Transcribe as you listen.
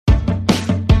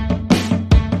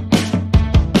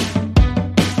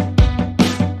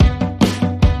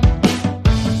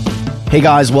Hey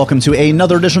guys, welcome to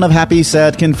another edition of Happy,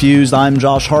 Sad, Confused. I'm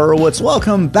Josh Horowitz.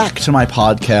 Welcome back to my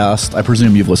podcast. I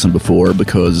presume you've listened before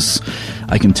because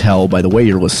I can tell by the way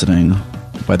you're listening,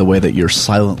 by the way that you're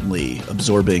silently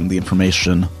absorbing the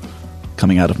information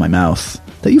coming out of my mouth,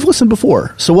 that you've listened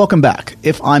before. So welcome back.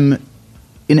 If I'm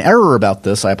in error about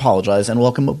this, I apologize, and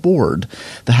welcome aboard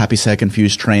the Happy, Sad,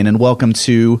 Confused train, and welcome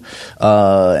to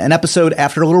an episode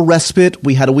after a little respite.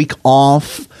 We had a week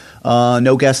off.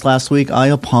 No guest last week. I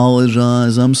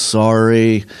apologize. I'm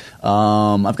sorry.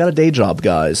 I've got a day job,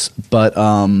 guys, but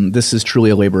this is truly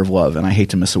a labor of love, and I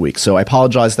hate to miss a week. So I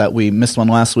apologize that we missed one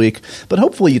last week, but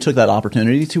hopefully you took that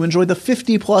opportunity to enjoy the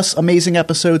 50-plus amazing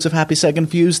episodes of Happy, Sad,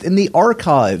 Confused in the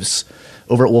archives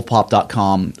over at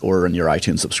wolfpop.com or in your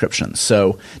iTunes subscription.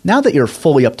 So now that you're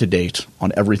fully up to date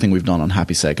on everything we've done on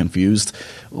Happy, Sad, Confused,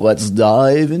 let's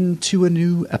dive into a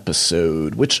new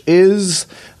episode, which is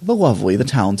the lovely, the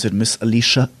talented Miss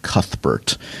Elisha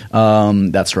Cuthbert.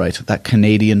 That's right, that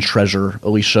Canadian treasure.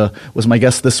 Elisha was my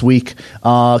guest this week.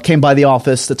 Came by the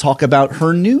office to talk about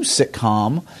her new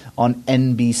sitcom on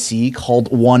NBC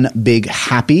called One Big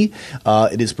Happy.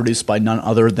 It is produced by none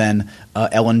other than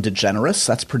Ellen DeGeneres.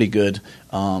 That's pretty good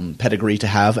pedigree to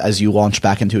have as you launch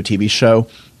back into a TV show.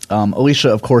 Elisha,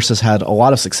 of course, has had a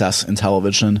lot of success in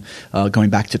television, going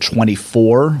back to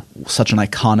 24, such an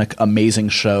iconic, amazing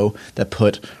show that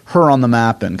put her on the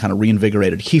map and kind of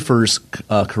reinvigorated Kiefer's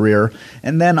career.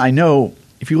 And then I know,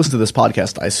 if you listen to this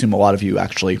podcast, I assume a lot of you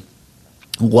actually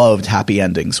loved Happy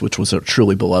Endings, which was a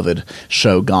truly beloved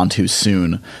show gone too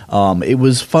soon. It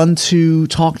was fun to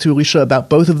talk to Elisha about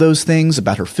both of those things,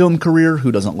 about her film career.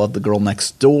 Who doesn't love The Girl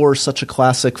Next Door? Such a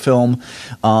classic film.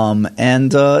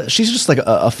 And she's just like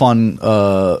a fun,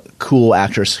 cool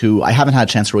actress who I haven't had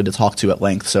a chance really to talk to at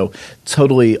length. So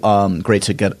totally great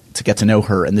to get to know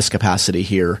her in this capacity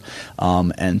here,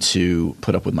 and to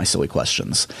put up with my silly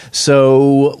questions.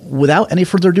 So without any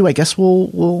further ado, I guess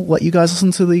we'll let you guys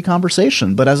listen to the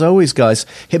conversation. But as always, guys,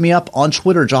 hit me up on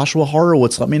Twitter, Joshua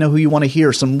Horowitz. Let me know who you want to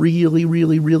hear. Some really,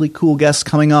 really, really cool guests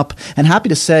coming up. And happy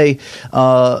to say,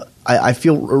 I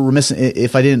feel remiss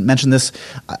if I didn't mention this.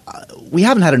 We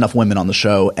haven't had enough women on the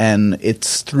show, and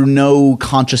it's through no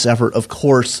conscious effort, of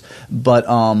course, but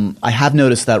I have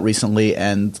noticed that recently,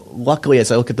 and luckily,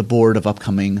 as I look at the board of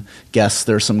upcoming guests,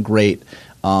 there's some great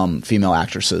female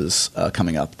actresses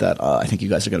coming up that I think you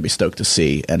guys are going to be stoked to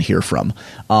see and hear from.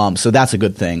 So that's a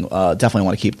good thing. Definitely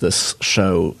want to keep this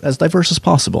show as diverse as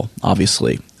possible,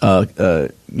 obviously.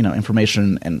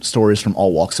 Information and stories from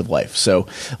all walks of life. So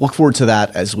look forward to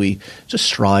that as we just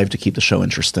strive to keep the show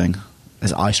interesting,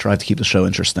 as I strive to keep the show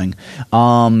interesting.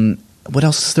 What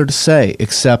else is there to say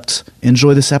except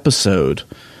enjoy this episode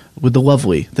with the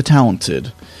lovely, the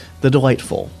talented, the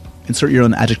delightful. Insert your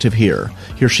own adjective here.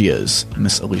 Here she is,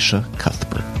 Miss Elisha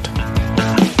Cuthbert.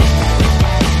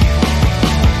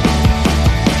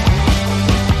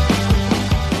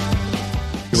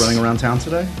 You running around town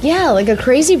today? Yeah, like a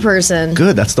crazy person.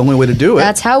 Good. That's the only way to do it.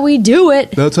 That's how we do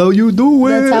it. That's how you do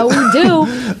it. That's how we do.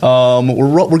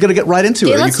 We're going to get right into it.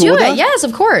 Yeah, Are let's you cool do with it. that? Yes,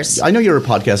 of course. I know you're a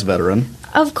podcast veteran.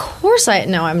 Of course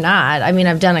No, I'm not. I mean,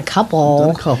 I've done a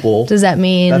couple. Does that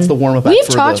mean? That's the warm-up act. We've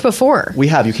talked before. We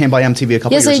have. You came by MTV a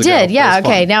couple years ago. Yes, I did. Yeah,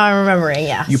 okay. Fun. Now I'm remembering,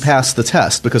 yes. You passed the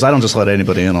test, because I don't just let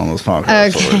anybody in on this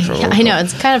podcast. Okay. I know.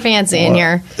 It's kind of fancy in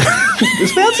here.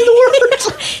 Is fancy the word?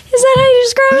 Is that how you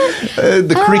describe it?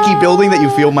 The creaky building that you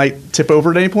feel might tip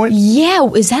over at any point? Yeah.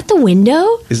 Is that the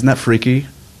window? Isn't that freaky?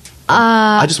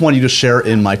 I just want you to share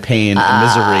in my pain and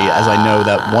misery, as I know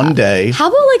that one day... How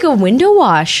about like a window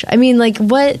wash? I mean, like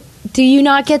what... Do you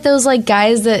not get those like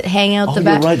guys that hang out the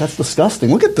back? You're right. That's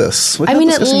disgusting. Look at this. I mean,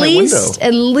 at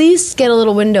least get a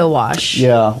little window wash.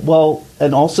 Yeah. Well,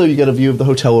 and also you get a view of the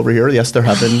hotel over here. Yes, there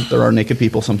are naked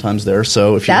people sometimes there.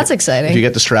 So that's exciting. If you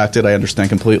get distracted, I understand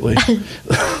completely.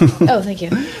 Oh, thank you.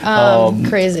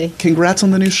 Crazy. Congrats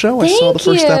on the new show. I saw the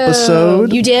first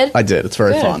episode. You did? I did. It's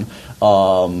very fun.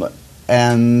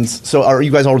 And so, are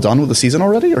you guys all done with the season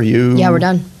already? Are you? Yeah, we're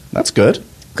done. That's good.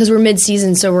 Because we're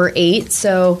mid-season, so we're 8.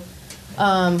 So.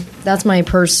 That's my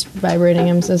purse vibrating.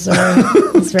 I'm so sorry.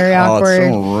 It's very awkward.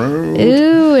 That's so rude.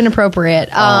 Ooh, inappropriate.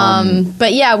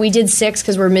 But yeah, we did 6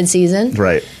 because we're mid-season.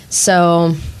 Right.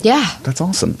 So yeah, that's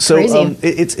awesome. So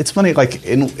it's funny. Like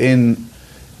in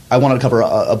I want to cover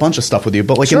a bunch of stuff with you,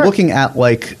 but like in looking at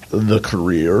like the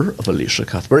career of Elisha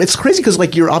Cuthbert, it's crazy because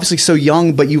like you're obviously so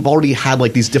young, but you've already had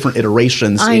like these different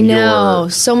iterations. I know,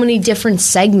 so many different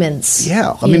segments.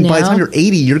 Yeah, I mean, by the time you're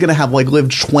 80, you're going to have like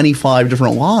lived 25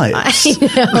 different lives. I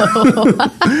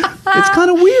know. It's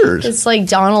kind of weird. It's like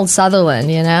Donald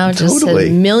Sutherland, you know, just Totally.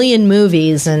 a million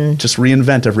movies and Just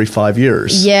reinvent every 5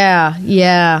 years. yeah.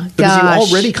 Because Gosh.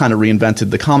 you already kind of reinvented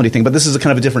the comedy thing, but this is a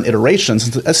kind of a different iteration.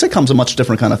 Since a sitcom's a much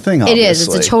different kind of thing. It Obviously. is.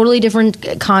 It's a totally different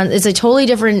it's a totally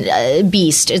different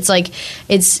beast. It's like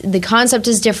the concept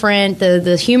is different.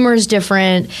 The humor is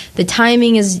different. The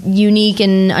timing is unique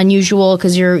and unusual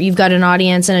because you've got an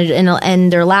audience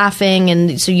and they're laughing,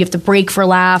 and so you have to break for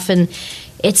laugh, and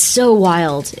it's so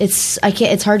wild. It's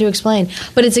hard to explain,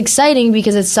 but it's exciting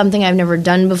because it's something I've never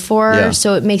done before. Yeah.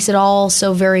 So it makes it all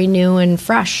so very new and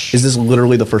fresh. Is this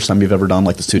literally the first time you've ever done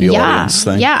like the studio audience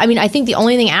thing? Yeah, I mean, I think the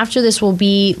only thing after this will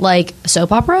be like a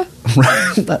soap opera.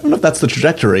 Right. I don't know if that's the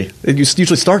trajectory. You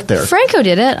usually start there. Franco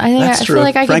did it. I think That's I true. feel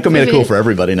like Franco made it cool for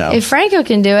everybody now. If Franco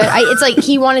can do it, it's like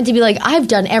he wanted to be like, I've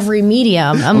done every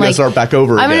medium. I'm gonna like, start back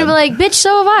over I'm again. gonna be like, bitch,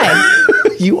 so have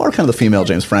I. You are kind of the female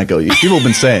James Franco. People have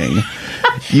been saying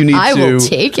you need I to. will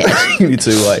take it. You need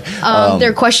to like.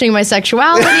 They're questioning my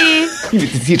sexuality. You need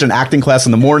to teach an acting class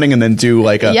in the morning and then do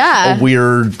like a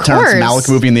weird Terrence course. Malick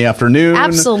movie in the afternoon.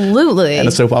 Absolutely. And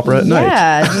a soap opera at night.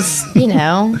 Yeah, just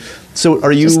So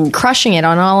are you just crushing it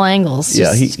on all angles?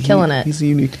 Yeah, Just killing it. He's a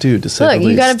unique dude. To say Look, the you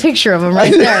least. got a picture of him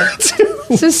right there.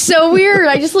 This is so weird.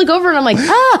 I just look over and I'm like,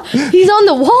 he's on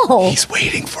the wall. He's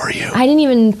waiting for you. I didn't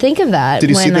even think of that. Did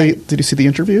you see the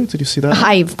interview? Did you see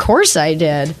that? Of course I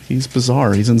did. He's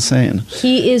bizarre. He's insane.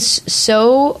 He is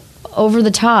so over the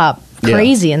top,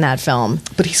 crazy in that film.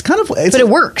 But he's kind of. But it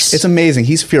works. It's amazing.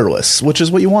 He's fearless, which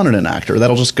is what you want in an actor.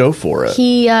 That'll just go for it.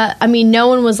 No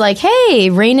one was like, hey,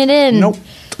 rein it in. Nope.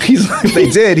 If they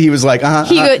did, he was like,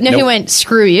 He went,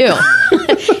 screw you.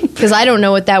 Because I don't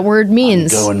know what that word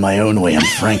means. I'm going my own way. I'm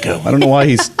Franco. I don't know why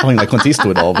he's playing like Clint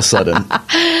Eastwood all of a sudden.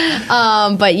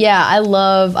 But yeah, I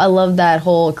love that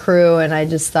whole crew, and I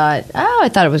just thought, I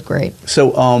thought it was great.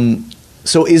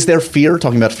 So is there fear,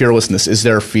 talking about fearlessness, is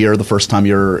there fear the first time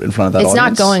you're in front of that It's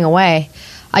audience? not going away.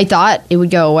 I thought it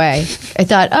would go away. I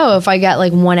thought, if I got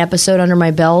like one episode under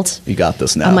my belt. You got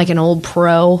this now. I'm like an old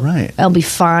pro. Right. I'll be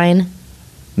fine.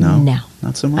 No.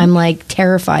 Not so much. I'm like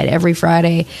terrified every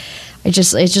Friday. It's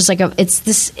just like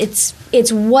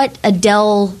it's what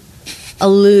Adele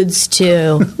alludes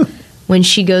to when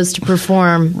she goes to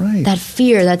perform. Right. That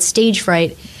fear, that stage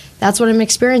fright. That's what I'm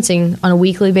experiencing on a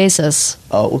weekly basis.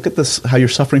 Look at this, how you're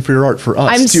suffering for your art for us.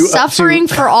 I'm suffering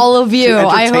for all of you.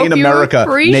 I hope you America,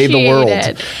 appreciate the world.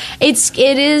 it.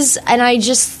 It is, and I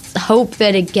just hope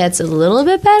that it gets a little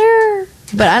bit better.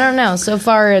 But I don't know. So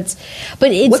far, it's.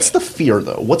 What's the fear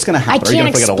though? What's going to happen? Are you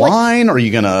going to forget a line? Or are you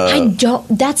going to? I don't.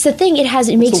 That's the thing.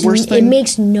 It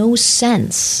makes no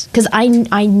sense because I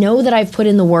know that I've put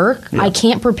in the work. Yeah. I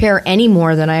can't prepare any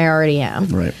more than I already am.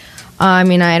 Right. I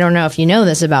mean, I don't know if you know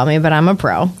this about me, but I'm a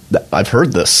pro. I've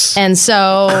heard this. And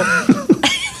so,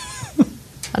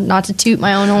 not to toot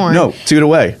my own horn. No, toot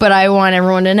away. But I want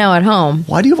everyone to know at home.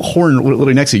 Why do you have a horn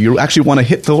literally next to you? You actually want to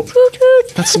hit the...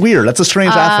 That's weird. That's a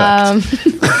strange affect.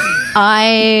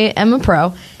 I am a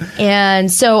pro. And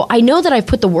so I know that I've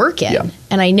put the work in. Yeah.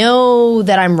 And I know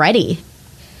that I'm ready.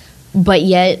 But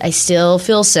yet I still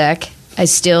feel sick. I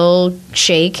still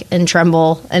shake and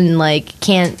tremble and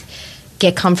can't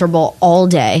get comfortable all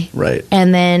day. Right.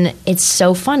 And then it's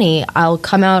so funny. I'll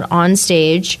come out on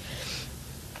stage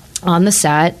on the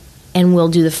set and we'll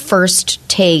do the first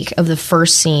take of the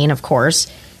first scene, of course.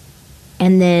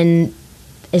 And then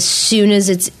as soon as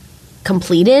it's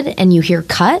completed and you hear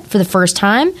cut for the first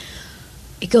time,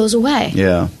 it goes away.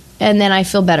 Yeah. And then I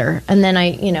feel better. And then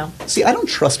See, I don't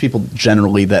trust people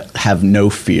generally that have no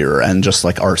fear and just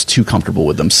are too comfortable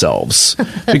with themselves.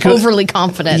 Because, overly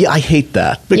confident. Yeah, I hate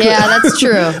that. Yeah, that's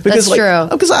true. That's true.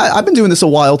 Because I've been doing this a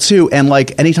while too, and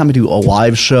anytime I do a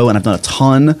live show, and I've done a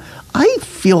ton, I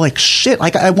feel like shit.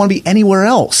 I want to be anywhere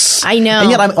else. I know. And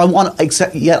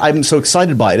yet I'm so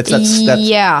excited by it. It's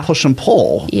that push and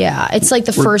pull. Yeah, it's like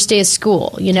the first day of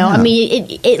school. Yeah. I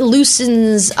mean, it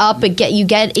loosens up. It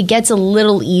gets a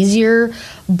little easier,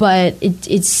 but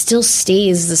it still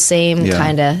stays the same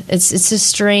kind of. It's a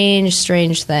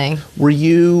strange thing. Were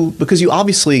you, because you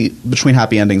obviously, between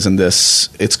Happy Endings and this,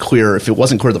 it's clear, if it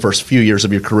wasn't clear the first few years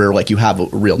of your career, you have a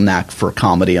real knack for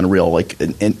comedy and a real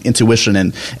intuition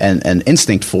and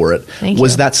instinct for it.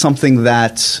 Was that something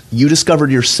that you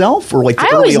discovered yourself, or I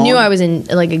always knew I was in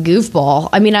a goofball.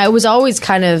 I mean, I was always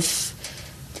kind of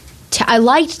I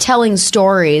liked telling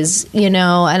stories, and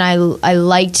I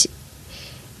liked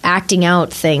acting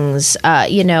out things,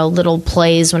 little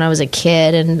plays when I was a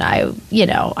kid, and I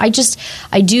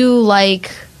do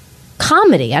like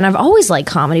comedy, and I've always liked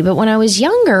comedy, but when I was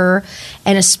younger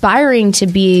and aspiring to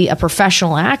be a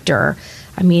professional actor,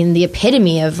 I mean, the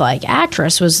epitome of like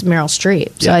actress was Meryl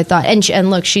Streep. So Yeah. I thought, and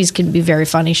look, could be very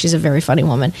funny. She's a very funny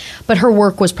woman, but her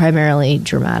work was primarily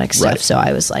dramatic stuff. Right. So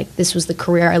I was like, this was the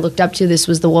career I looked up to. This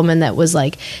was the woman that was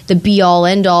like the be all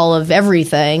end all of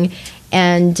everything.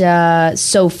 And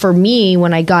so for me,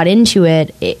 when I got into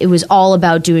it, it was all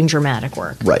about doing dramatic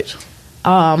work. Right.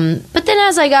 But then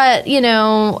as I got,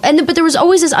 but there was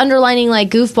always this underlining like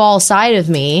goofball side of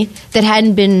me that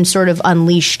hadn't been sort of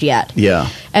unleashed yet. Yeah.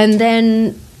 And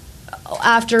then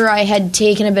after I had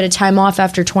taken a bit of time off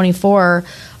after 24,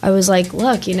 I was like,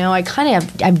 look,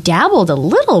 I've dabbled a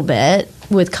little bit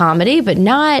with comedy, but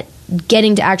not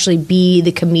getting to actually be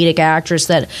the comedic actress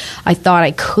that I thought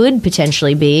I could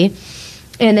potentially be.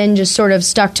 And then just sort of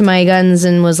stuck to my guns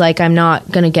and was like, I'm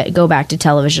not going to go back to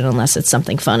television unless it's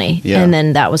something funny. Yeah. And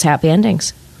then that was Happy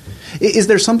Endings. Is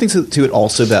there something to it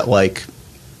also that, like,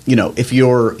 if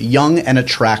you're young and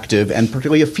attractive and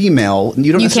particularly a female,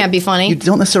 you can't be funny? You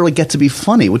don't necessarily get to be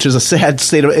funny, which is a sad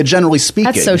state of it, generally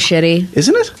speaking. That's so shitty.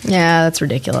 Isn't it? Yeah, that's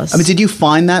ridiculous. I mean, did you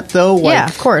find that, though? Like, yeah,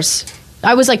 of course.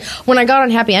 I was like, when I got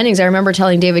on Happy Endings, I remember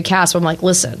telling David Cass, I'm like,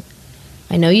 listen,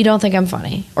 I know you don't think I'm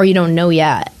funny, or you don't know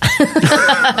yet.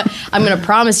 I'm going to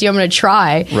promise you I'm going to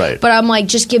try. Right. But I'm like,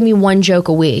 just give me one joke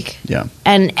a week. Yeah.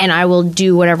 And I will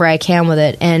do whatever I can with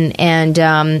it. And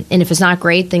if it's not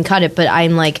great, then cut it. But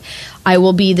I'm like, I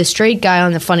will be the straight guy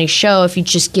on the funny show if you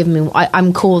just give me,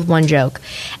 I'm cool with one joke.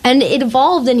 And it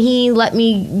evolved, and he let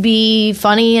me be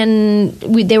funny, and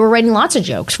they were writing lots of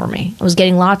jokes for me. I was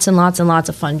getting lots and lots and lots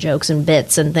of fun jokes and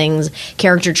bits and things,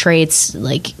 character traits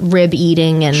like rib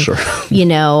eating and, Sure.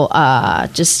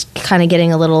 just kind of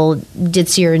getting a little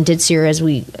ditzier and ditzier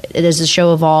as the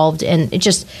show evolved. And it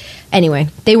just, anyway,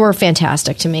 they were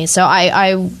fantastic to me. So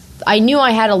I knew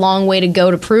I had a long way to go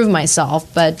to prove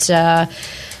myself, but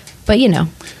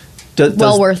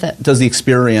worth it. Does the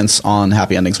experience on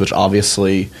Happy Endings, which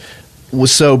obviously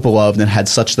was so beloved and had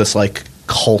such this like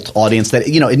cult audience that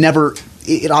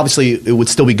it obviously it would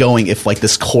still be going if like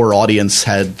this core audience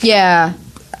had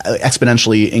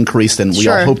exponentially increased, and we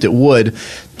all hoped it would.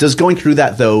 Does going through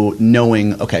that, though,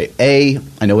 knowing, okay, I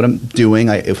know what I'm doing,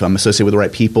 if I'm associated with the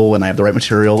right people and I have the right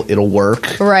material, it'll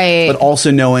work. Right. But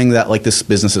also knowing that like this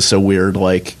business is so weird,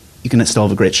 like you can still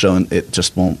have a great show and it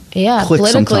just won't click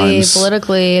sometimes.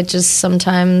 Politically, it just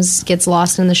sometimes gets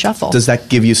lost in the shuffle. Does that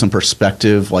give you some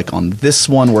perspective, like on this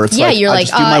one, where it's you're I like,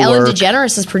 just do my Ellen work.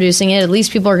 DeGeneres is producing it. At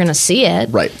least people are going to see it.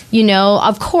 Right.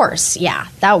 Of course. Yeah.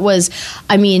 That was,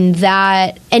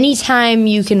 that anytime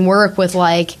you can work with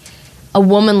like a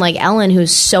woman like Ellen,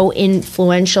 who's so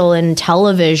influential in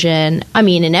television,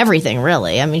 in everything,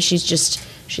 really.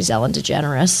 She's Ellen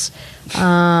DeGeneres.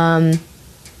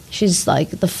 She's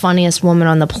like the funniest woman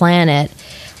on the planet.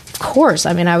 Of course.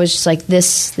 I was just like,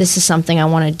 this is something I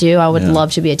want to do. I would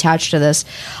love to be attached to this.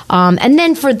 And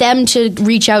then for them to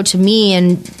reach out to me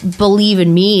and believe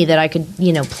in me that I could,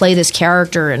 play this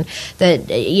character, and that,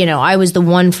 I was the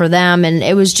one for them. And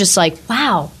it was just like,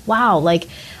 wow. Like,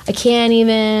 I can't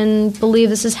even believe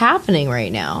this is happening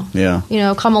right now. Yeah.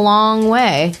 Come a long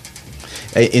way.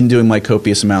 In doing my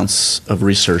copious amounts of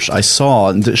research, I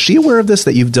saw, and is she aware of this,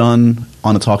 that you've done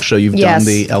on a talk show, you've done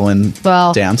the Ellen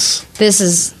dance?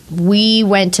 We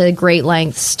went to great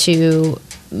lengths to,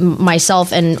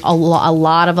 myself and a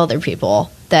lot of other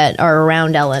people that are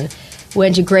around Ellen,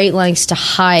 went to great lengths to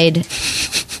hide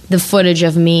the footage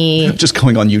of me just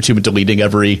going on YouTube and deleting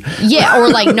every or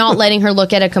like not letting her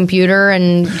look at a computer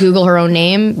and Google her own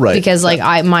name, right? Because like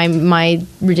my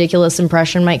ridiculous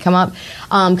impression might come up,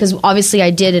 because obviously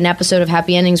I did an episode of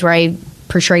Happy Endings where I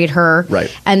portrayed her,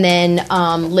 right? And then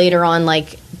later on,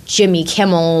 like Jimmy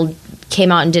Kimmel came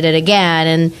out and did it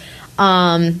again,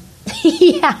 and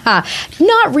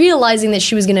not realizing that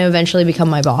she was going to eventually become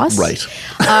my boss, right?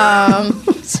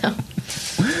 So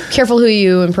careful who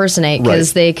you impersonate,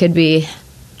 because they could be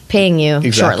paying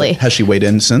you shortly. Has she weighed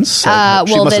in since?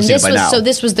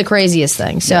 This was the craziest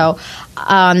thing. So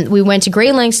we went to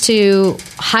great lengths to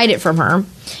hide it from her,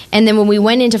 and then when we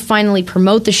went in to finally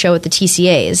promote the show at the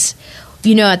TCAs,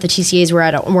 at the TCAs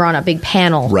we're on a big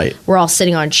panel. Right. We're all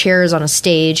sitting on chairs on a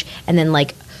stage, and then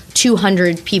like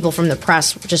 200 people from the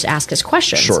press just ask us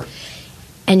questions. Sure.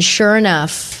 And sure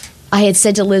enough, I had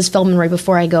said to Liz Feldman right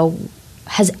before, I go,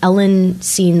 has Ellen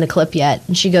seen the clip yet?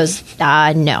 And she goes,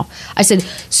 no. I said,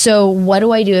 so what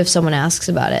do I do if someone asks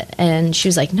about it? And she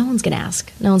was like, no one's going to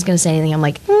ask. No one's going to say anything. I'm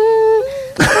like,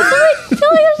 I feel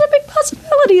like there's a big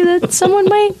possibility that someone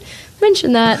might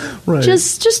mention that. Right.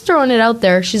 Just throwing it out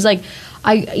there. She's like,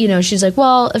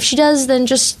 well, if she does, then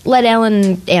just let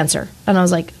Ellen answer. And I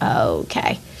was like,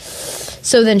 okay.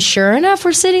 So then sure enough,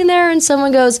 we're sitting there and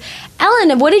someone goes,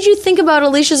 Ellen, what did you think about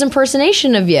Alicia's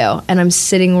impersonation of you? And I'm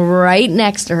sitting right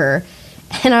next to her.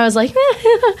 And I was like,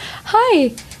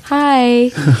 hi.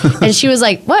 And she was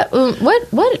like, what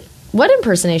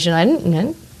impersonation?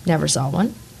 I never saw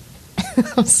one.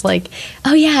 I was like,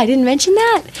 oh yeah, I didn't mention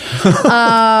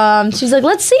that. She's like,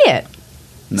 let's see it.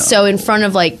 No. So in front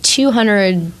of like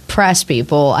 200 press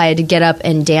people, I had to get up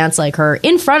and dance like her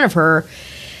in front of her.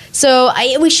 So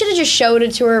we should have just showed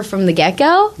it to her from the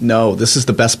get-go. No, this is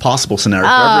the best possible scenario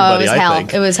for everybody, I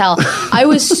think. It was hell. I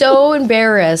was so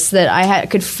embarrassed that I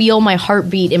could feel my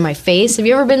heartbeat in my face. Have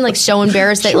you ever been like so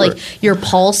embarrassed that like your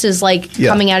pulse is like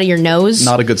coming out of your nose?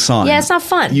 Not a good sign. Yeah, it's not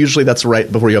fun. Usually that's right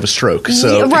before you have a stroke.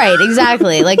 So. Yeah, right,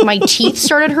 exactly. Like my teeth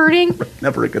started hurting.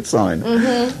 Never a good sign.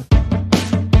 Mm-hmm.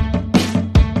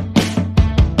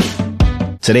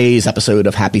 Today's episode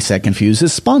of Happy Sad Confused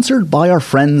is sponsored by our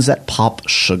friends at Pop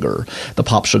Sugar. The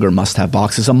Pop Sugar Must-Have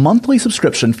Box is a monthly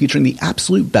subscription featuring the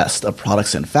absolute best of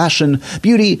products in fashion,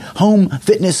 beauty, home,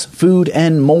 fitness, food,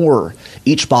 and more.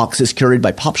 Each box is curated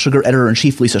by Pop Sugar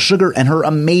editor-in-chief Lisa Sugar and her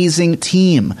amazing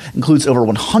team. It includes over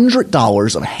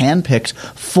 $100 of hand-picked,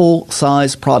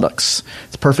 full-size products.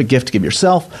 It's a perfect gift to give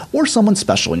yourself or someone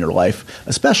special in your life,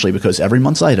 especially because every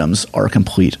month's items are a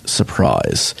complete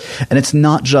surprise. And it's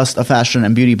not just a fashion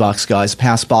and beauty box, guys.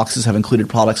 Past boxes have included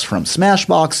products from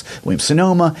Smashbox,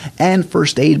 Williams-Sonoma, and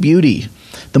First Aid Beauty.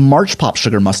 The March Pop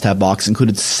Sugar Must-Have Box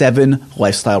included 7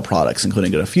 lifestyle products,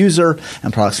 including a diffuser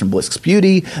and products from Bliss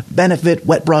Beauty, Benefit,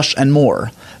 Wet Brush, and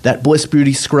more. That Bliss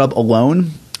Beauty scrub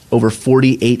alone, over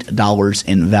 $48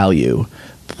 in value.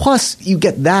 Plus, you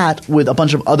get that with a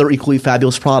bunch of other equally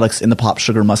fabulous products in the Pop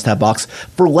Sugar Must-Have Box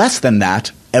for less than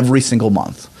that every single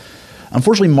month.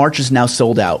 Unfortunately, March is now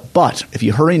sold out, but if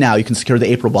you hurry now, you can secure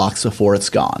the April box before it's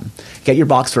gone. Get your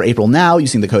box for April now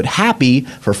using the code HAPPY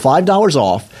for $5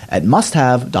 off at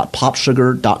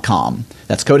musthave.popsugar.com.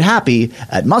 That's code HAPPY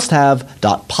at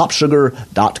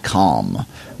musthave.popsugar.com.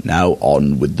 Now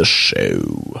on with the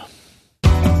show.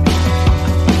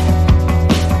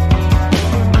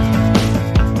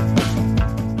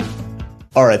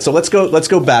 All right, so let's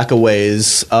go back a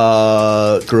ways. Grew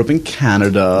up in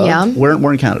Canada. Yeah. Where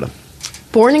in Canada?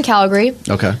 Born in Calgary.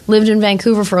 Okay. Lived in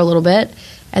Vancouver for a little bit,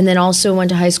 and then also went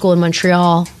to high school in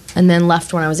Montreal, and then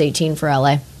left when I was 18 for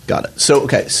LA. Got it. So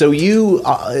so you,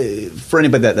 for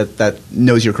anybody that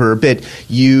knows your career a bit,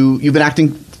 you've been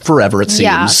acting forever, it seems.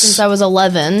 Yeah, since I was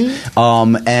 11.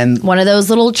 And one of those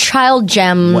little child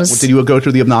gems. Did you go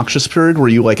through the obnoxious period? Were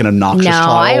you like an obnoxious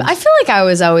child? No, I feel like I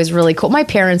was always really cool. My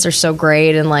parents are so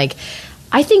great, and like,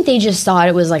 I think they just thought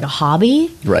it was like a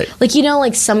hobby. Right. Like, you know,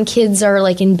 like some kids are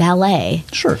like in ballet.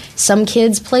 Sure. Some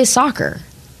kids play soccer.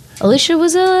 Alicia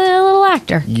was a little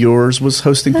actor. Yours was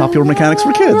hosting Popular Mechanics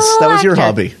for Kids. That was your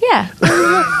hobby. Yeah.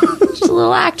 She's a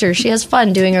little actor. She has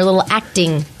fun doing her little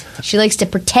acting. She likes to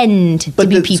pretend to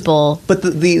be people. But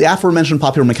the aforementioned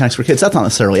Popular Mechanics for Kids, that's not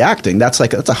necessarily acting. That's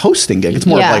a hosting gig. It's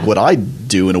more like what I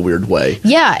do in a weird way.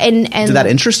 Yeah, and did that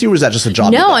interest you, or was that just a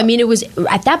job? No, I mean, it was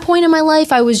at that point in my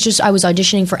life. I was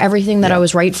auditioning for everything that I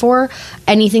was right for,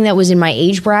 anything that was in my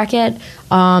age bracket.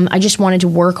 I just wanted to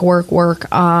work,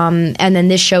 and then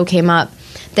this show came up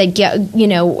that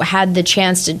had the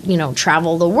chance to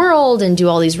travel the world and do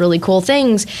all these really cool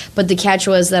things, but the catch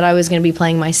was that I was going to be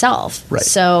playing myself. Right.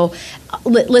 So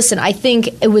listen, I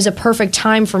think it was a perfect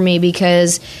time for me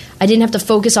because I didn't have to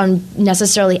focus on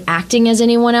necessarily acting as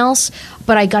anyone else,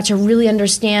 but I got to really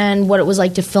understand what it was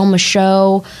like to film a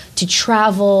show, to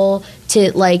travel,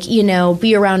 to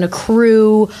be around a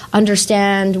crew,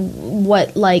 understand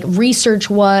what research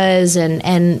was,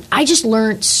 and I just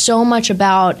learned so much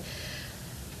about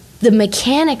the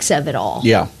mechanics of it all.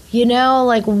 Yeah.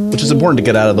 Which is important to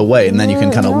get out of the way, and then you can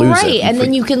kind of lose it. Right, and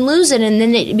then you can lose it, and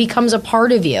then it becomes a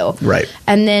part of you. Right.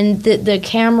 And then the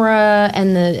camera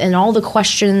and all the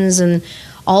questions and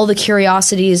all the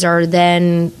curiosities are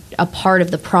then a part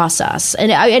of the process.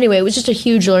 And anyway, it was just a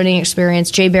huge learning experience.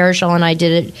 Jay Baruchel and I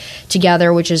did it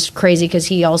together, which is crazy because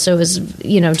he also is,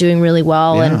 doing really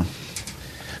well. Yeah. And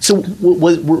so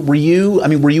were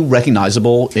you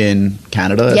recognizable in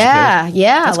Canada? Yeah.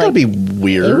 That's gotta be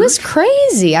weird. It was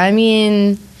crazy. I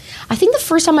mean, I think the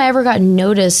first time I ever got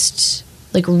noticed,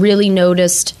 really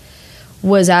noticed,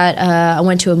 was I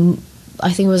went to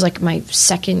I think it was my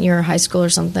second year of high school or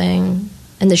something,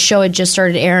 and the show had just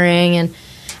started airing, and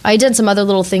I did some other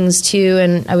little things too,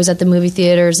 and I was at the movie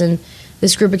theaters, and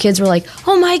this group of kids were like,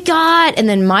 "Oh my God," and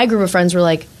then my group of friends were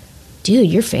like, "Dude,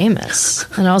 you're famous."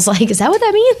 And I was like, "Is that what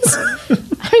that means?"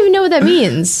 I don't even know what that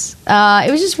means.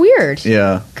 It was just weird.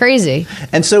 Yeah. Crazy.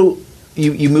 And so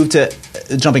you moved to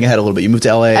jumping ahead a little bit, you moved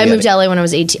to LA. I moved to LA when I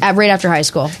was 18, right after high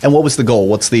school. And what was the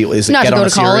goal? Is it Not get to on go a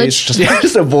to college. series?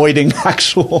 Just avoiding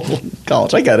actual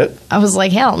college. I get it. I was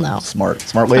like, hell no.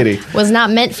 Smart lady. Was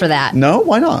not meant for that. No,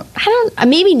 why not?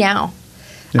 Maybe now.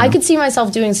 Yeah. I could see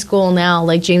myself doing school now,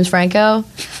 like James Franco.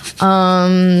 Get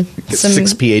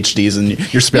 6 PhDs in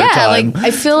your spare time.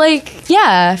 I feel like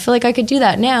I could do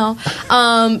that now.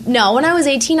 No, when I was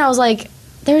 18, I was like,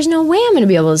 there's no way I'm going to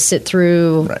be able to sit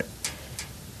through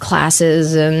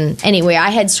classes. And anyway, I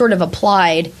had sort of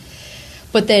applied,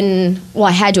 but then,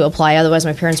 I had to apply, otherwise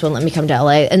my parents wouldn't let me come to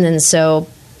LA. And then so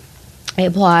I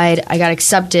applied, I got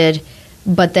accepted.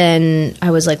 But then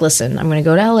I was like, listen, I'm going to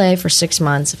go to LA for 6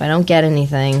 months. If I don't get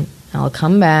anything, I'll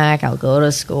come back. I'll go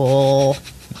to school.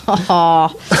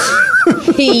 And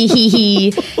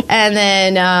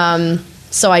then,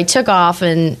 so I took off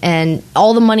and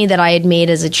all the money that I had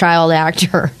made as a child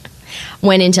actor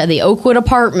went into the Oakwood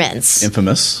Apartments.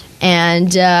 Infamous.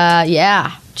 And,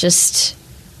 just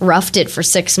roughed it for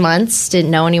 6 months. Didn't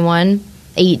know anyone.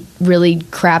 Ate really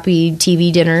crappy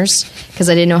TV dinners because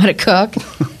I didn't know how to cook.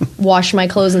 Washed my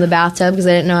clothes in the bathtub because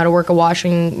I didn't know how to work a washer.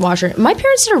 My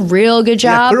parents did a real good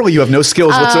job. Yeah, clearly you have no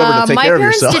skills whatsoever to take care of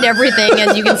yourself. My parents did everything,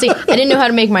 as you can see. I didn't know how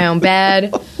to make my own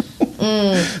bed.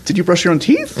 Did you brush your own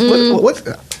teeth? What?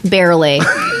 Barely.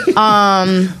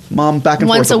 Mom, back and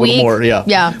once forth a week. little more. Yeah.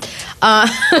 Yeah.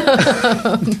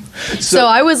 So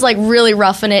I was like really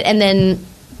roughing it, and then,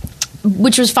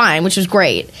 which was fine, which was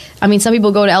great. I mean, some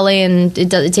people go to LA and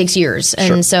it takes years,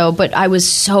 and but I was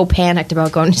so panicked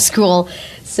about going to school.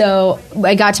 So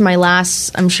I got to my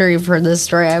last. I'm sure you've heard this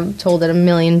story. I've told it a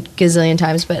million gazillion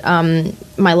times, but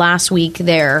my last week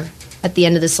there, at the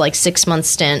end of this 6 month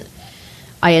stint,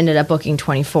 I ended up booking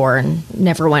 24 and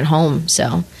never went home.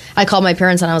 So I called my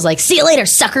parents and I was like, "See you later,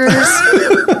 suckers."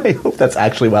 I hope that's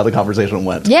actually how the conversation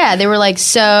went. Yeah, they were like,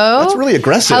 "So that's really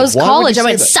aggressive. How's Why college?" I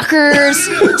went, that? "Suckers,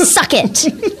 suck it.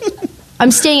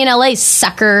 I'm staying in LA,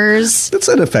 suckers." That's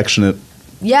an affectionate.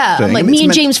 Yeah, thing. I'm like, me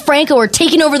and James Franco are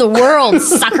taking over the world,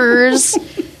 suckers.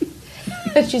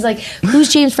 She's like,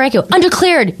 "Who's James Franco?"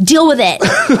 Undeclared. Deal with it.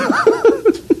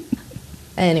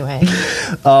 Anyway,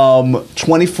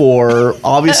 24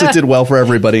 obviously did well for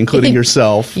everybody, including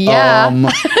yourself. Yeah,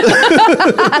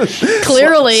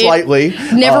 clearly, slightly.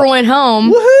 Never went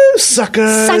home. Woohoo,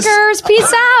 suckers! Suckers,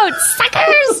 peace out,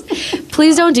 suckers.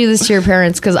 Please don't do this to your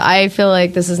parents because I feel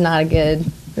like this is not a good.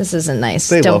 This isn't nice.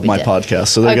 They don't love my podcast,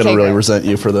 so they're going to really resent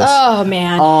you for this. Oh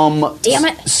man! Damn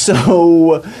it!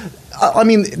 So. I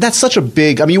mean, that's such a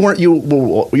big. I mean, you were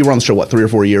on the show 3 or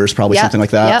 4 years, probably something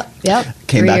like that. Yep.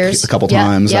 Came 3 back years. a couple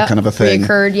times, that kind of a thing.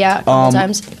 Reoccurred, a couple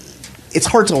times. It's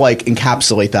hard to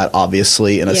encapsulate that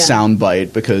obviously in a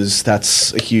soundbite because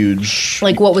that's a huge.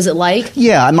 What was it like?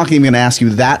 Yeah, I'm not even going to ask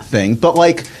you that thing, but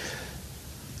part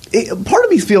of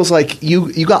me feels like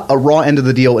you got a raw end of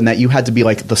the deal in that you had to be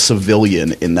the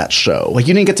civilian in that show. You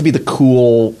didn't get to be the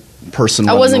cool person.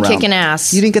 I wasn't around. Kicking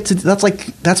ass. You didn't get to. That's what it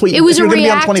was. If you're going to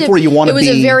be on 24, you want to be. It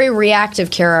was a very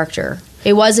reactive character.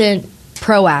 It wasn't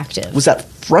proactive. Was that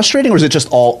frustrating, or is it just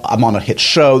I'm on a hit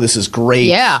show? This is great.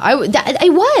 Yeah, I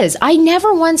was. I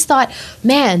never once thought,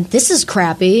 man, this is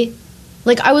crappy.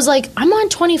 I was like, I'm on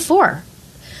 24.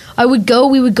 We would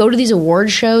go to these award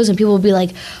shows, and people would be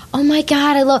like, oh my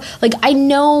God, I love. I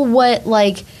know what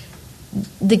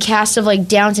the cast of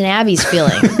Downton Abbey's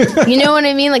feeling. You know what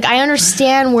I mean? I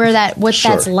understand what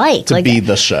that's like. To be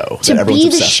the show. To be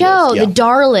the show, the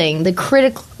darling, the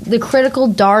critical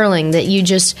darling that you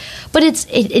just. But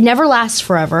it never lasts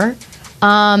forever.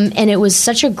 And it was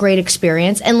such a great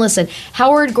experience. And listen,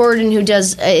 Howard Gordon, who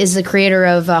is the creator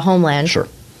of Homeland,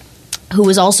 who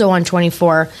was also on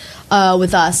 24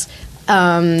 with us.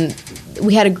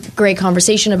 We had a great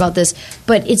conversation about this,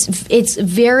 but it's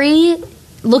very.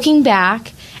 Looking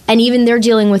back, and even they're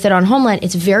dealing with it on Homeland,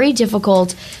 it's very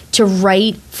difficult to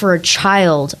write for a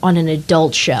child on an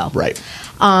adult show. Right.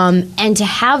 And to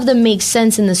have them make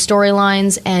sense in the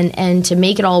storylines and to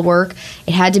make it all work,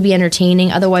 it had to be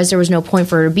entertaining. Otherwise, there was no point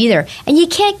for her to be there. And you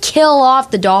can't kill off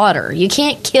the daughter. You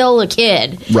can't kill a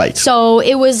kid. Right. So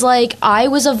it was I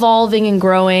was evolving and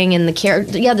growing, and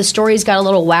the stories got a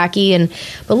little wacky.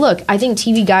 But look, I think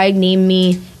TV Guide named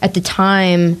me at the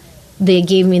time. They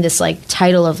gave me this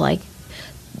title of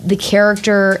the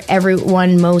character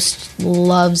everyone most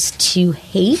loves to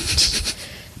hate,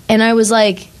 and I was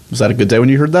like, was that a good day when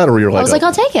you heard that, or were you I was like,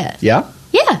 I'll take it. Yeah.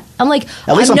 Yeah, I'm like,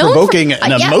 at least I'm provoking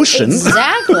an emotion.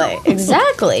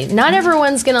 Exactly. Not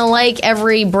everyone's gonna like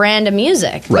every brand of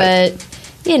music, right. But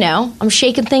I'm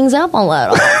shaking things up a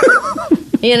little.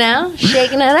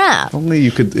 Shaking it up.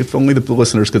 If only the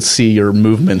listeners could see your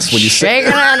movements when you shaking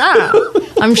it up.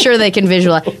 I'm sure they can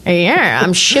visualize. Yeah,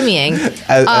 I'm shimmying.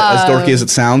 As dorky as it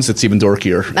sounds, it's even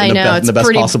dorkier. I know, in the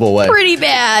best possible way. Pretty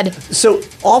bad. So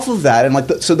off of that, and like,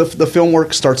 the film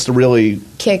work starts to really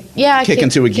kick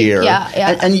into a gear.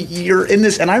 Yeah. And you're in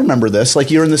this, and I remember this.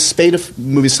 Like, you're in this spate of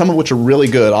movies, some of which are really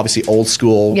good. Obviously, old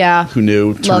school. Yeah. Who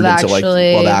knew turned into like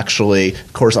Love Actually.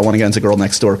 Of course, I want to get into Girl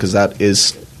Next Door because that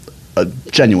is a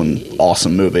genuine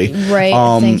awesome movie. Right.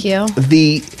 Thank you.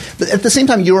 But at the same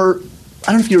time,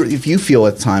 I don't know if you feel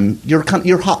at the time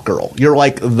you're hot girl. You're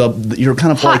like you're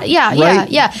kind of hot,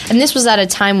 like yeah. And this was at a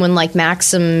time when like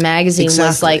Maxim magazine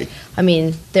was like, I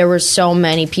mean, there were so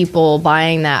many people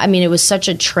buying that. I mean, it was such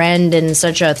a trend and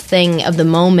such a thing of the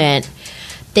moment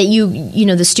that you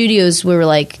know the studios were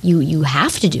like, you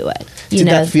have to do it. Did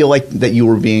that feel like that you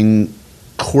were being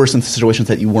coerced into situations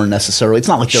that you weren't necessarily? It's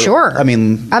not like sure. I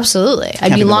mean, absolutely.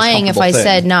 I'd be lying if I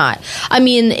said not. I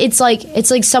mean, it's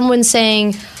like someone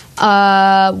saying,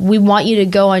 we want you to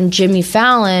go on Jimmy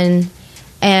Fallon,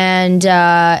 and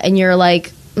you're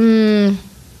like, no,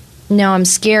 I'm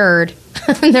scared.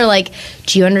 And they're like,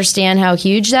 do you understand how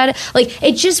huge that is? Like,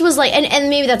 it just was like, and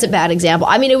maybe that's a bad example.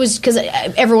 I mean, it was because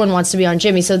everyone wants to be on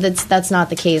Jimmy, so that's not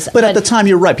the case. But at the time,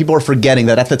 you're right. People are forgetting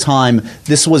that at the time,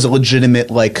 this was a legitimate,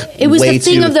 like, it was the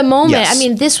thing of the moment. Yes. I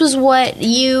mean, this was what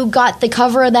you got the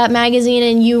cover of that magazine,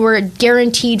 and you were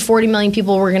guaranteed 40 million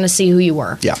people were going to see who you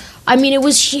were. Yeah. I mean, it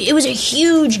was a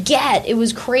huge get. It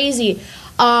was crazy.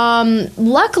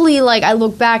 Luckily, like, I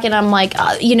look back and I'm like,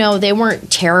 they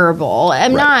weren't terrible.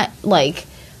 I'm not like,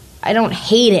 I don't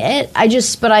hate it. I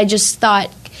just thought,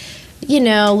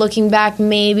 looking back,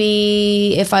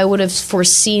 maybe if I would have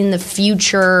foreseen the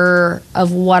future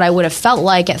of what I would have felt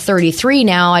like at 33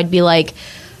 now, I'd be like,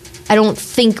 I don't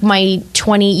think my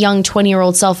young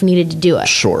 20-year-old self needed to do it.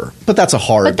 Sure. But that's a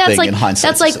hard thing in hindsight.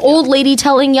 That's like old lady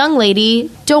telling young lady,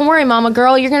 don't worry, mama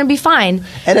girl, you're going to be fine.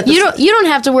 And you don't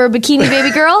have to wear a bikini,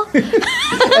 baby girl.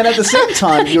 And at the same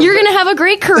time, you're going to have a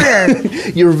great career.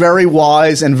 You're very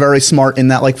wise and very smart in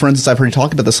that, like, for instance, I've heard you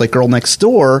talk about this, like Girl Next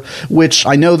Door, which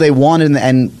I know they wanted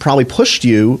and probably pushed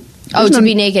you. To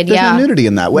be naked, there's no nudity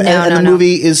in that. And the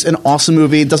movie is an awesome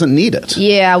movie. It doesn't need it.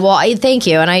 Yeah, well, thank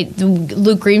you. And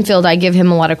Luke Greenfield, I give him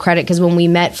a lot of credit because when we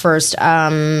met first, we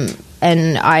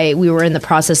were in the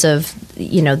process of,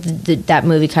 that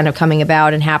movie kind of coming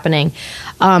about and happening.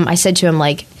 I said to him,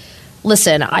 like,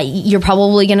 listen, you're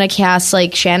probably going to cast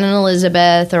like Shannon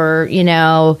Elizabeth or,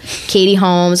 Katie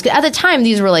Holmes. At the time,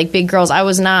 these were like big girls. I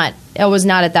was not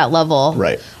at that level.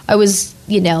 Right. I was,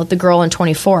 the girl in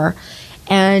 24.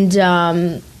 And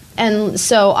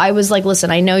so I was like,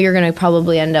 listen, I know you're going to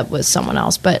probably end up with someone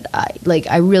else, but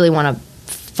I really want to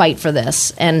fight for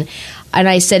this. And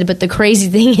I said, but the crazy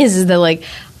thing is that like,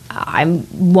 I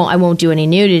won't do any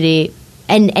nudity,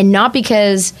 and not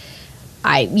because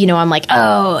I'm like,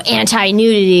 oh,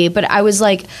 anti-nudity, but I was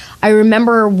like, I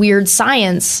remember Weird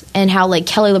Science and how like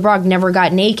Kelly LeBrock never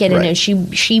got naked, right. And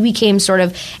she became sort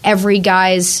of every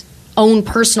guy's own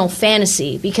personal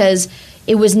fantasy because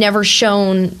it was never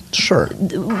shown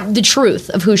the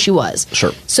truth of who she was.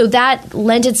 Sure. So that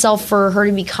lent itself for her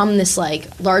to become this like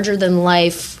larger than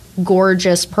life,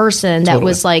 gorgeous person that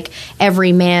was like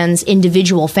every man's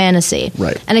individual fantasy.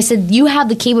 Right. And I said, you have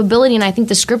the capability, and I think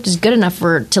the script is good enough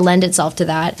to lend itself to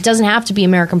that. It doesn't have to be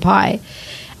American Pie.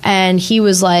 And he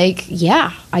was like,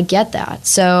 yeah, I get that.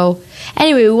 So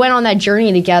anyway, we went on that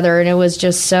journey together, and it was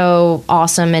just so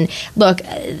awesome. And look,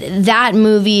 that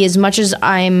movie, as much as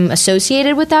I'm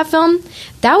associated with that film,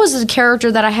 that was the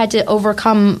character that I had to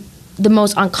overcome the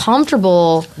most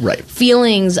uncomfortable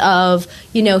feelings of,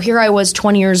 here I was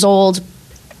 20 years old,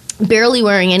 barely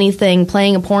wearing anything,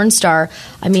 playing a porn star.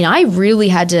 I mean, I really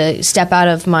had to step out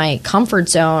of my comfort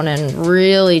zone and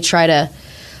really try to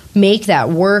make that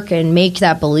work and make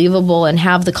that believable and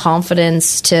have the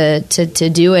confidence to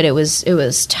do it. It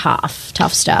was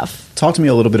tough stuff. Talk to me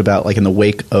a little bit about, like, in the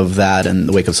wake of that and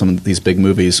the wake of some of these big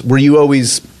movies, are you a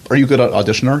good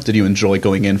auditioner? Did you enjoy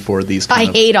going in for these I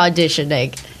hate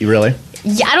auditioning. You really?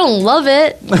 Yeah, I don't love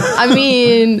it. I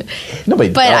mean,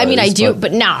 nobody but does, I mean, I do.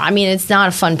 But no, I mean, it's not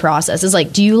a fun process. It's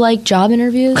like, do you like job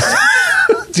interviews?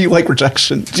 Do you like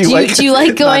rejection? Do you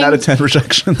like going 9 out of 10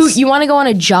 rejections? You want to go on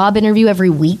a job interview every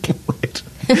week? Right.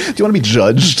 Do you want to be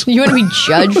judged? You want to be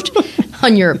judged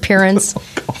on your appearance?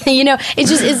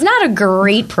 It's not a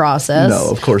great process.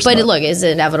 No, of course not. But not. It's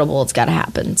inevitable. It's got to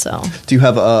happen. So, do you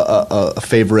have a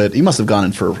favorite? You must have gone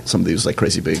in for some of these like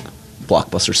crazy big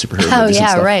blockbuster superhero movies and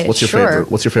stuff. Right. What's your favorite?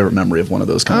 What's your favorite memory of one of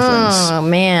those kind of things? Oh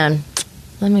man,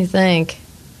 let me think.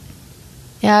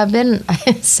 Yeah,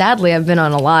 sadly, I've been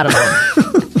on a lot of them.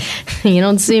 You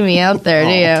don't see me out there,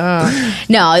 do you? Oh.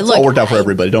 No, look. It's all worked out for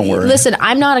everybody. Don't worry. Listen,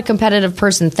 I'm not a competitive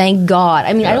person, thank God.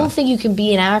 I mean, I don't think you can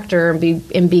be an actor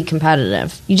and be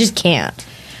competitive. You just can't.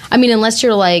 I mean, unless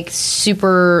you're like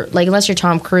super, like unless you're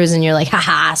Tom Cruise and you're like,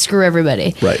 haha, screw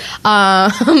everybody. Right.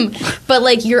 But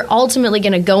like you're ultimately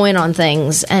going to go in on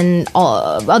things and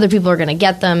other people are going to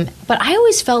get them. But I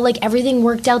always felt like everything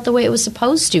worked out the way it was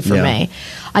supposed to for me.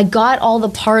 I got all the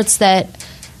parts that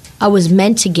I was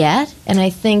meant to get. And I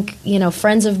think,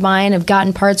 friends of mine have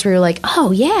gotten parts where you're like,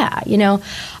 oh, yeah,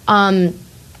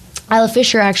 Isla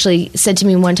Fisher actually said to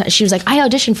me one time, she was like, I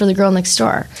auditioned for The Girl Next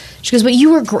Door. She goes, but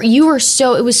you were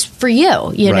so, it was for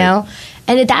you, you know?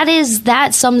 And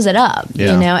that sums it up,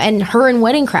 and her in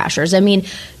Wedding Crashers. I mean,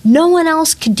 no one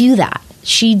else could do that.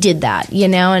 She did that,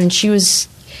 and she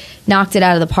knocked it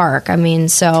out of the park. I mean,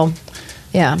 so,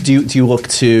 yeah. Do you look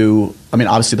to, I mean,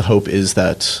 obviously the hope is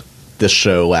that this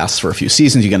show lasts for a few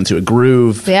seasons, you get into a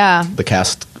groove. Yeah. The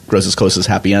cast grows as close as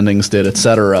Happy Endings did,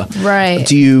 etc. Right.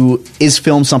 Is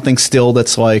film something still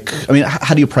that's like, I mean,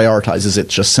 how do you prioritize? Is it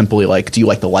just simply like, do you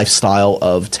like the lifestyle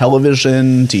of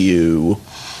television? Do you?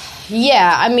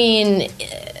 Yeah, I mean,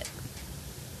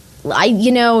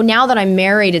 now that I'm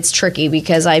married, it's tricky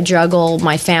because I juggle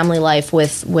my family life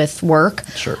with work.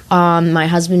 Sure. My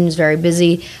husband is very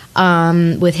busy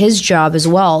with his job as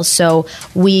well, so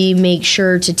we make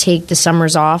sure to take the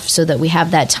summers off so that we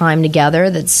have that time together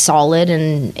that's solid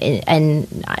and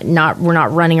we're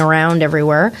not running around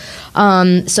everywhere.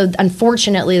 So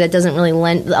unfortunately, that doesn't really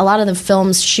lend. A lot of the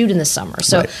films shoot in the summer,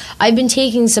 so I've been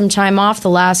taking some time off the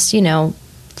last 8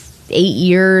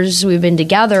 years we've been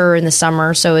together in the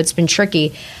summer, so it's been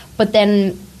tricky. But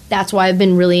then that's why I've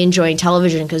been really enjoying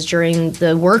television, because during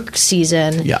the work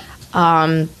season,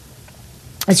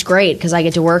 it's great because I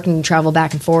get to work and travel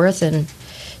back and forth. And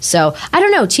so, I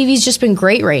don't know, TV's just been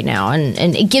great right now.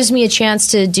 And it gives me a chance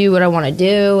to do what I want to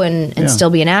do and still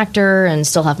be an actor and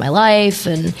still have my life.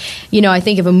 And, I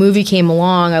think if a movie came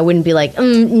along, I wouldn't be like,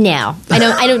 no,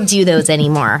 I don't do those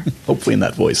anymore. Hopefully in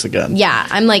that voice again. Yeah,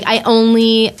 I'm like, I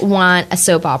only want a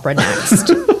soap opera next.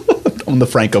 On the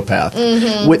Franco path.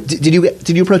 Mm-hmm.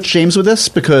 Did you approach James with this?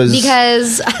 Because this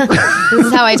is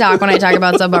how I talk when I talk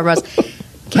about soap operas.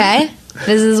 Okay?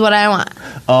 This is what I want.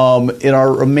 In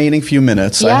our remaining few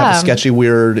minutes, I have a sketchy,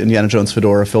 weird Indiana Jones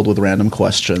fedora filled with random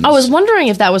questions. I was wondering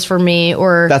if that was for me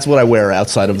or... That's what I wear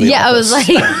outside of the office. I was like,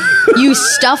 you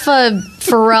stuff a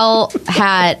Pharrell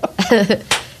hat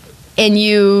and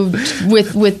you...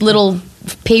 with little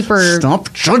paper...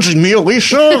 Stop judging me,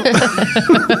 Alicia!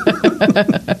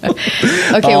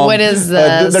 Okay, what is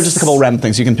this? They're just a couple of random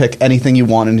things. You can pick anything you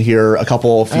want in here. A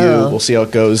couple, a few. We'll see how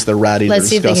it goes. They're ratty. Let's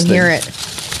see if they can hear it.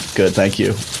 Good, thank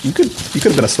you. You could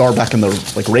have been a star back in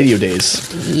the radio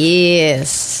days.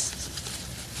 Yes.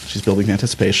 She's building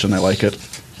anticipation. I like it.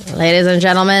 Ladies and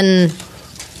gentlemen.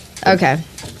 Okay.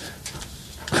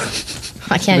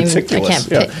 I can't even. I can't.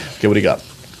 Yeah. Okay, what do you got?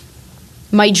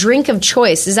 My drink of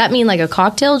choice. Does that mean like a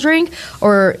cocktail drink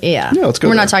or Yeah, let's go.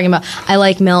 We're not talking about. I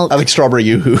like milk. I like strawberry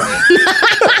yoo-hoo.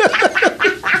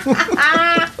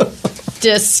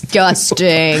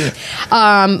 Disgusting.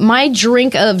 My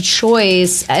drink of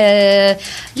choice. You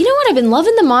know what? I've been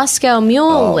loving the Moscow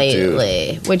Mule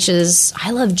lately, which is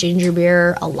I love ginger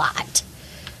beer a lot.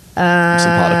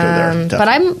 Simpatico there, but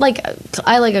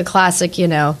I like a classic,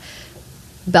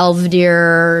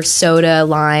 Belvedere soda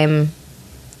lime.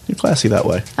 You're classy that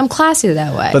way. I'm classy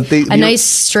that way. But a nice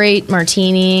straight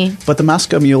martini. But the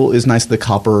Moscow Mule is nice. The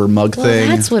copper mug thing.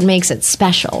 That's what makes it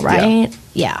special, right?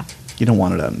 Yeah. You don't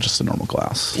want it in just a normal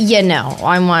glass. Yeah, no.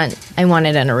 I want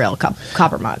it in a real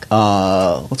copper mug.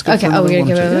 Let's go. Okay. We're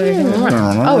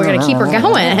gonna keep her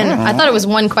going. I thought it was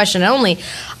one question only.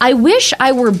 I wish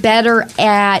I were better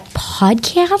at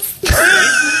podcasts.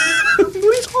 What are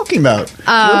you talking about? You're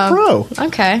a pro.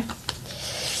 Okay.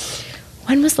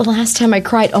 When was the last time I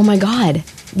cried? Oh my God.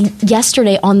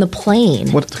 Yesterday on the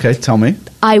plane. What? Okay, tell me.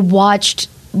 I watched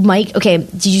Mike. Okay,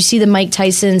 did you see the Mike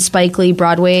Tyson, Spike Lee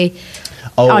Broadway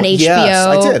on HBO?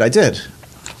 Yes, I did.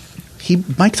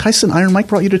 Mike Tyson, Iron Mike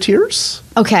brought you to tears?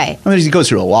 Okay. I mean, he goes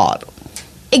through a lot.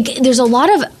 There's a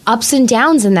lot of ups and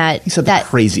downs in that. He's had the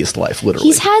craziest life, literally.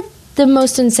 He's had the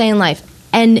most insane life.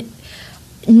 And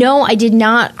no, I did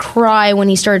not cry when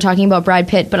he started talking about Brad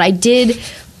Pitt, but I did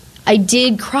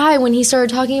cry when he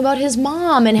started talking about his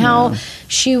mom and how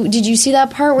did you see that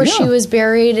part where she was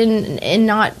buried and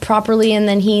not properly, and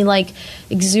then he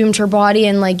exhumed her body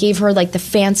and gave her the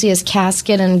fanciest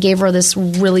casket and gave her this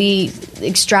really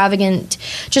extravagant,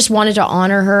 just wanted to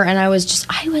honor her, and I was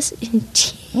in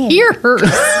tears.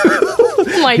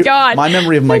 Oh my God. My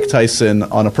memory of Mike Tyson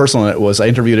on a personal note was I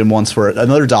interviewed him once for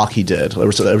another doc he did. There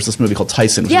was this movie called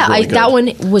Tyson. Which was really good. That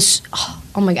one was.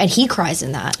 Oh my God, and he cries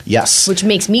in that. Yes, which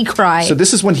makes me cry. So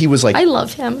this is when he was like, I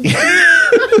love him.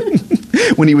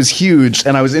 When he was huge,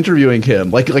 and I was interviewing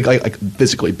him, like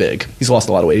physically big. He's lost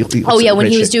a lot of weight. When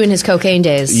he was doing his cocaine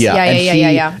days.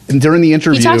 Yeah. And during the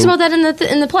interview, he talks about that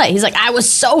in the play. He's like, I was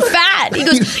so fat. He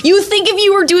goes, you think if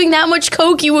you were doing that much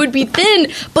coke, you would be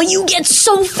thin, but you get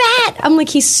so fat. I'm like,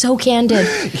 he's so candid.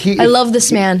 I love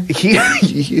this man.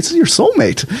 He's your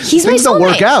soulmate. He's my soulmate. Things don't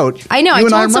work out. I know. I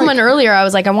told someone earlier, I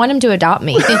was like, I want him to adopt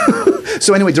me.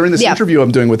 So anyway, during this interview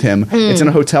I'm doing with him, it's in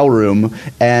a hotel room,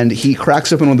 and he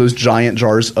cracks open one of those giant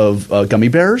jars of gummy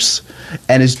bears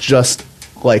and is just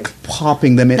like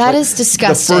popping them in. That is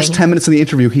disgusting. The first 10 minutes of the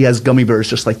interview, he has gummy bears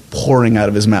just like pouring out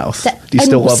of his mouth. Do you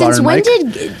still love Iron Mike?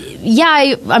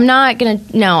 I'm not going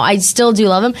to, no, I still do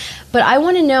love him. But I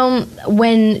want to know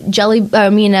when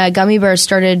gummy bears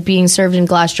started being served in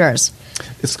glass jars.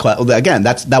 It's again.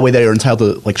 That way they are entitled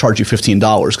to like charge you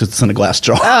 $15 because it's in a glass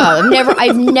jar. Oh,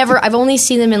 I've only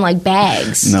seen them in like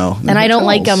bags. No, and I don't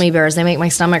like gummy bears. They make my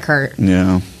stomach hurt.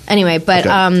 Yeah. Anyway, but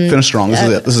finish strong. This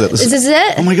is it. This is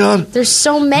it. Oh my God. There's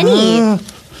so many.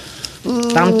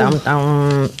 Dum dum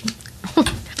dum.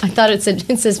 I thought it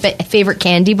says favorite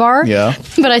candy bar. Yeah.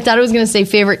 But I thought it was going to say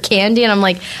favorite candy, and I'm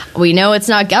like, we know it's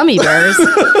not gummy bears.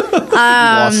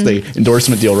 Lost the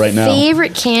endorsement deal right now.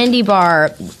 Favorite candy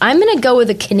bar. I'm going to go with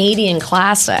a Canadian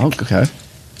classic. Oh, okay.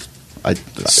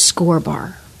 Score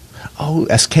bar. Oh,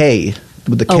 SK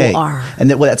with the K. O-R.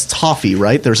 And that's toffee,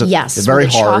 right? There's yes, very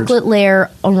with a hard chocolate layer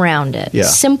around it. Yeah.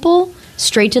 Simple,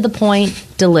 straight to the point,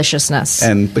 deliciousness.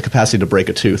 And the capacity to break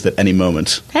a tooth at any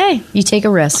moment. Hey, you take a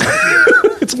risk.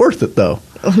 It's worth it, though.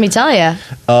 Let me tell you.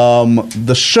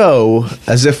 The show,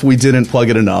 as if we didn't plug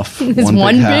it enough. It's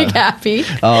one big happy.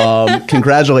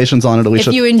 Congratulations on it, Alicia.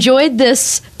 If you enjoyed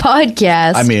this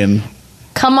podcast,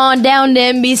 come on down to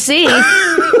NBC.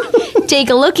 Take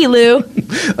a looky-loo.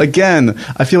 Again,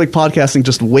 I feel like podcasting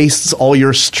just wastes all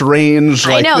your strange,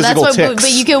 I know, physical tics.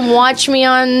 But you can watch me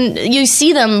you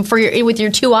see them with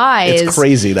your two eyes. It's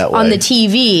crazy that way. On the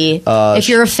TV. If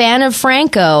you're a fan of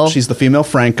Franco. She's the female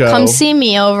Franco. Come see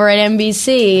me over at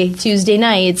NBC Tuesday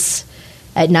nights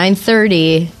at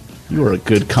 9:30. You are a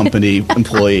good company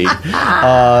employee.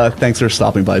 Thanks for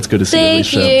stopping by. It's good to see you,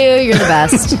 Alicia. Thank you. You're the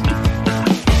best.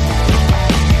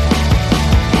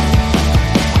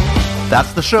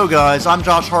 That's the show, guys. I'm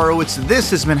Josh Horowitz.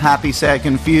 This has been Happy, Sad,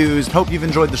 Confused. Hope you've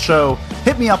enjoyed the show.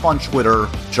 Hit me up on Twitter,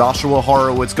 Joshua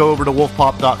Horowitz. Go over to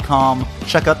wolfpop.com.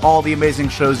 Check out all the amazing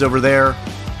shows over there.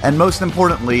 And most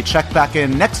importantly, check back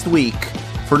in next week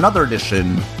for another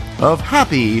edition of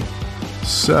Happy,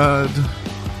 Sad,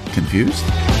 Confused.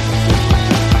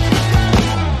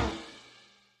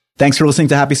 Thanks for listening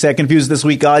to Happy, Sad, Confused this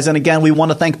week, guys. And again, we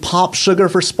want to thank Pop Sugar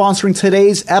for sponsoring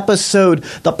today's episode.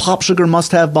 The Pop Sugar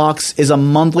Must-Have Box is a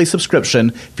monthly subscription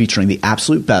featuring the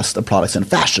absolute best of products in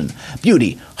fashion,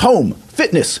 beauty, home,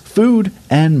 fitness, food,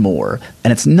 and more.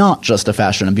 And it's not just a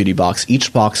fashion and beauty box.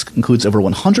 Each box includes over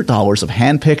 $100 of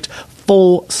hand-picked,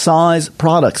 full-size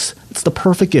products. It's the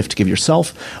perfect gift to give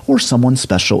yourself or someone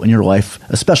special in your life,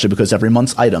 especially because every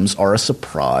month's items are a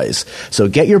surprise. So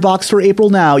get your box for April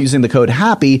now using the code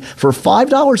HAPPY for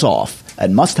 $5 off at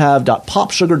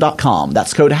musthave.popsugar.com.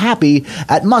 That's code HAPPY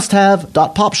at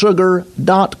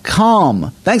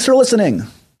musthave.popsugar.com. Thanks for listening.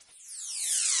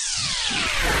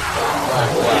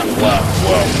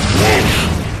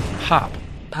 Pop.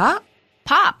 Pop?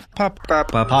 Pop. Pop.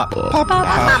 Pop. Pop. Pop.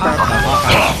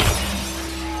 Pop.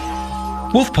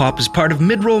 Wolf Pop is part of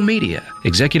Midroll Media,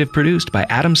 executive produced by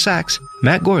Adam Sachs,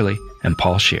 Matt Gorley, and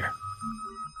Paul Scheer.